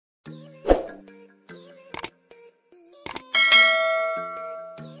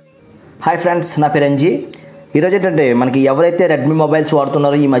Hi friends, నా పేరు అంజీ. ఈరోజు ఏంటంటే మనకి ఎవరైతే రెడ్మీ మొబైల్స్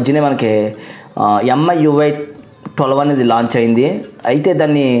వాడుతున్నారో ఈ మధ్యనే మనకి MIUI 12 అనేది లాంచ్ అయింది. అయితే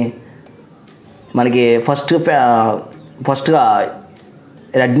దాన్ని మనకి ఫస్ట్గా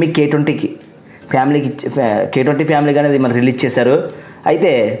రెడ్మీ K20కి K20 ఫ్యామిలీకి అనేది మనకి రిలీజ్ చేశారు.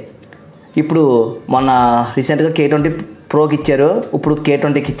 అయితే ఇప్పుడు మొన్న రీసెంట్గా K20 ప్రోకి ఇచ్చారు, ఇప్పుడు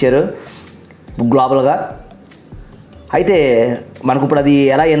K20కి ఇచ్చారు గ్లోబల్గా. అయితే మనకు ఇప్పుడు అది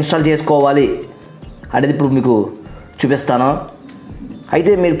ఎలా ఇన్స్టాల్ చేసుకోవాలి అనేది ఇప్పుడు మీకు చూపిస్తాను.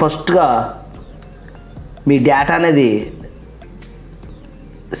 అయితే మీరు ఫస్ట్గా మీ డేటా అనేది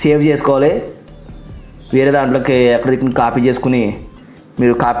సేవ్ చేసుకోవాలి. వేరే దాంట్లోకి ఎక్కడికి కాపీ చేసుకుని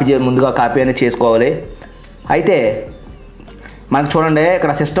మీరు ముందుగా కాపీ అనేది చేసుకోవాలి. అయితే మనకు చూడండి,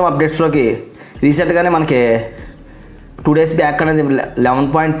 ఇక్కడ సిస్టమ్ అప్డేట్స్లోకి రీసెంట్గానే మనకి 2 days బ్యాక్ అనేది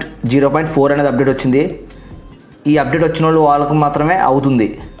 11.0.4 అనేది అప్డేట్ వచ్చింది. ఈ అప్డేట్ వచ్చిన వాళ్ళకు మాత్రమే అవుతుంది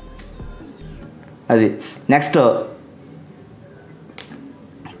అది. నెక్స్ట్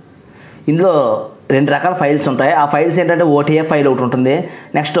ఇందులో 2 రకాల ఫైల్స్ ఉంటాయి. ఆ ఫైల్స్ ఏంటంటే OTA ఫైల్ ఒకటి ఉంటుంది,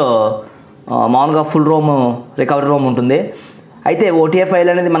 నెక్స్ట్ మామూలుగా ఫుల్ రోమ్ రికవరీ రోమ్ ఉంటుంది. అయితే OTA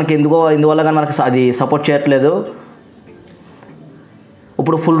ఫైల్ అనేది మనకి ఇందువల్ల కానీ మనకి అది సపోర్ట్ చేయట్లేదు.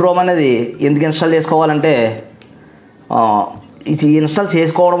 ఇప్పుడు ఫుల్ రోమ్ అనేది ఎందుకు ఇన్స్టాల్ చేసుకోవాలంటే ఇది ఇన్స్టాల్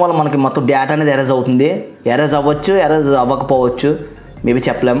చేసుకోవడం వల్ల మనకి మొత్తం డేటా అనేది ఎరేజ్ అవుతుంది. ఎరేజ్ అవ్వచ్చు, ఎరేజ్ అవ్వకపోవచ్చు, మేబీ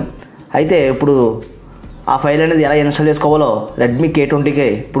చెప్పలేం. అయితే ఇప్పుడు ఆ ఫైల్ అనేది ఎలా ఇన్స్టాల్ చేసుకోవాలో రెడ్మీ K20కి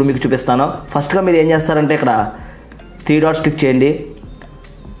ఇప్పుడు మీకు చూపిస్తాను. ఫస్ట్గా మీరు ఏం చేస్తారంటే ఇక్కడ 3 dots క్లిక్ చేయండి.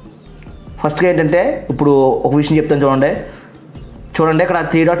 ఫస్ట్గా ఏంటంటే ఇప్పుడు ఒక విషయం చెప్తాను చూడండి. ఇక్కడ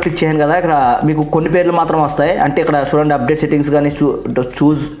 3 dots క్లిక్ చేయండి కదా, ఇక్కడ మీకు కొన్ని పేర్లు మాత్రం వస్తాయి. అంటే ఇక్కడ చూడండి, అప్డేట్ సెట్టింగ్స్ కానీ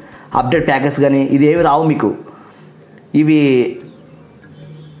చూజ్ అప్డేట్ ప్యాకేజ్ కానీ ఇదేమి రావు మీకు. ఇవి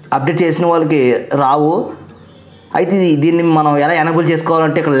అప్డేట్ చేసిన వాళ్ళకి రావు. అయితే దీన్ని మనం ఎలా ఎనేబుల్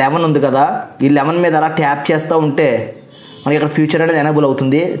చేసుకోవాలంటే ఇక్కడ 11 ఉంది కదా, ఈ 11 మీద అలా ట్యాప్ చేస్తూ ఉంటే మనకి ఇక్కడ ఫ్యూచర్ అనేది ఎనేబుల్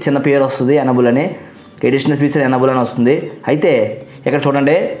అవుతుంది. చిన్న పేరు వస్తుంది, ఎనేబుల్ అని, ఎడిషనల్ ఫ్యూచర్ ఎనేబుల్ అని వస్తుంది. అయితే ఇక్కడ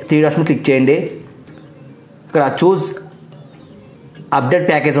చూడండి 3 dots క్లిక్ చేయండి. ఇక్కడ చూజ్ అప్డేట్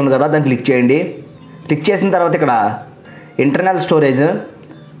ప్యాకేజ్ ఉంది కదా, దాన్ని క్లిక్ చేయండి. క్లిక్ చేసిన తర్వాత ఇక్కడ ఇంటర్నల్ స్టోరేజ్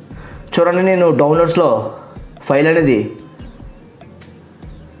చూడండి, నేను డౌన్లోడ్స్లో ఫైల్ అనేది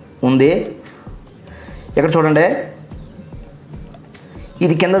ఉంది. ఇక్కడ చూడండి,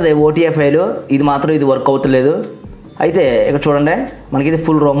 ఇది కిందది OTA ఫైలు, ఇది మాత్రం ఇది వర్క్ అవుతలేదు. అయితే ఇక్కడ చూడండి, మనకి ఇది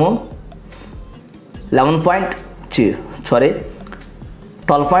ఫుల్ రోము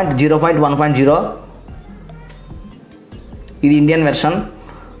 12.0.1.0 ఇది ఇండియన్ వెర్షన్.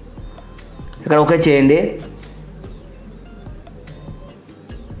 ఇక్కడ ఓకే చేయండి.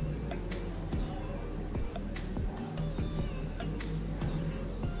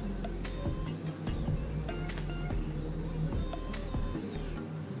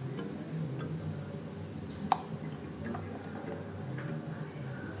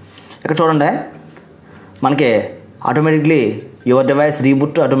 ఇక్కడ చూడండి, మనకి automatically your device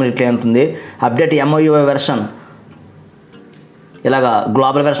reboot automatically ఉంటుంది. అప్డేట్ MIUI వెర్షన్ ఇలాగా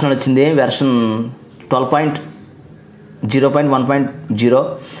గ్లోబల్ వెర్షన్ వచ్చింది, వెర్షన్ 12.0.1.0.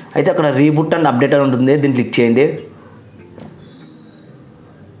 అయితే అక్కడ రీబూట్ అండ్ అప్డేట్ అని ఉంటుంది, దీన్ని క్లిక్ చేయండి.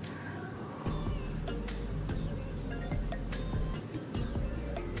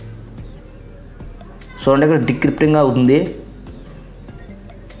 చూడండి, ఇక్కడ డిక్రిప్టింగ్ అవుతుంది.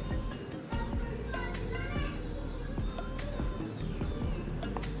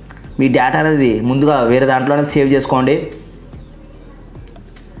 మీ డేటా అనేది ముందుగా వేరే దాంట్లోనే సేవ్ చేసుకోండి.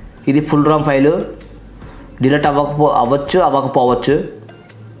 ఇది ఫుల్ రోమ్ ఫైలు, డిలీట్ అవ్వకపోవచ్చు.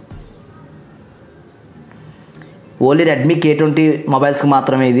 ఓన్లీ రెడ్మీ K20 మొబైల్స్కి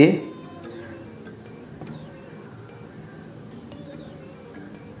మాత్రమే ఇది.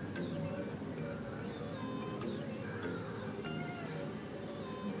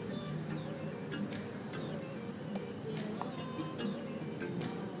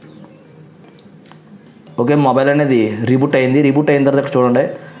 ఓకే, మొబైల్ అనేది రీబూట్ అయింది. రీబూట్ అయిన తర్వాత చూడండి,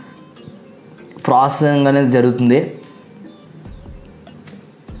 ప్రాసెసింగ్ అనేది జరుగుతుంది.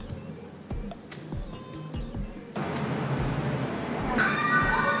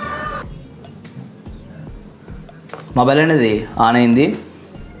 మొబైల్ అనేది ఆన్ అయింది.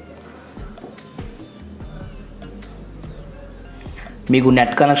 మీకు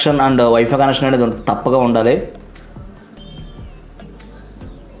net connection and wifi connection అనేది తప్పగా ఉండాలి.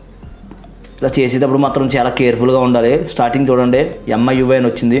 ఇలా చేసేటప్పుడు మాత్రం చాలా కేర్ఫుల్గా ఉండాలి. స్టార్టింగ్ చూడండి MIUI అని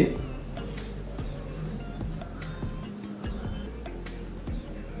వచ్చింది.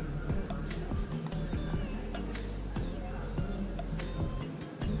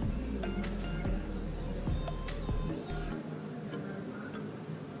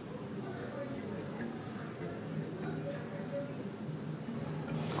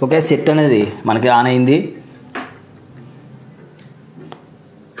 ఓకే, సెట్ అనేది మనకి ఆన్ అయింది.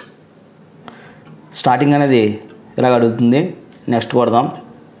 స్టార్టింగ్ అనేది ఇలాగ అడుగుతుంది. నెక్స్ట్ కొడదాం.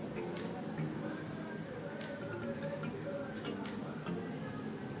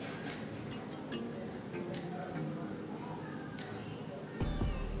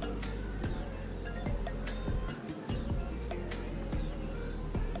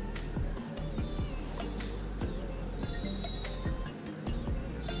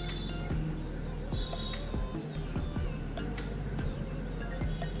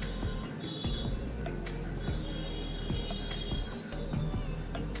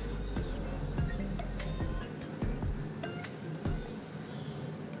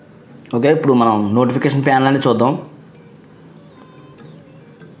 ఓకే, ఇప్పుడు మనం నోటిఫికేషన్ ప్యానల్ అని చూద్దాం.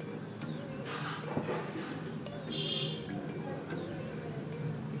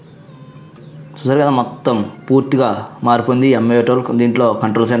 చూసారు కదా, మొత్తం పూర్తిగా మారిపోయింది. MIUI 12 దీంట్లో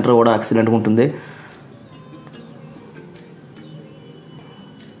కంట్రోల్ సెంటర్ కూడా ఎక్సలెంట్గా ఉంటుంది.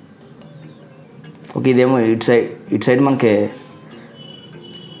 ఓకే, ఇదేమో ఇటు సైడ్ మనకి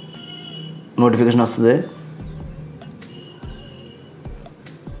నోటిఫికేషన్ వస్తుంది.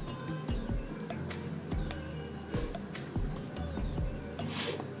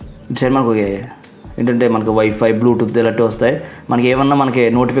 ఇటు సైడ్ మనకు ఏంటంటే మనకు వైఫై, బ్లూటూత్ ఇలాంటివి వస్తాయి. మనకి ఏమన్నా మనకి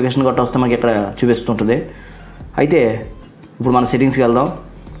నోటిఫికేషన్ గట్రా వస్తే మనకి ఇక్కడ చూపిస్తుంటుంది. అయితే ఇప్పుడు మన సెట్టింగ్స్కి వెళ్దాం.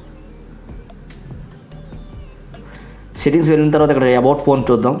 సెట్టింగ్స్ వెళ్ళిన తర్వాత ఇక్కడ అబౌట్ ఫోన్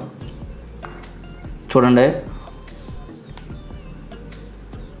చూద్దాం. చూడండి,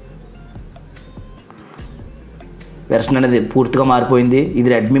 వెర్షన్ అనేది పూర్తిగా మారిపోయింది.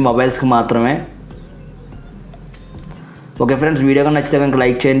 ఇది రెడ్మీ మొబైల్స్కి మాత్రమే. ఓకే ఫ్రెండ్స్, వీడియో కనుక నచ్చితే కనుక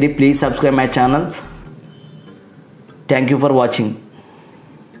లైక్ చేయండి. Please subscribe my channel. Thank you for watching.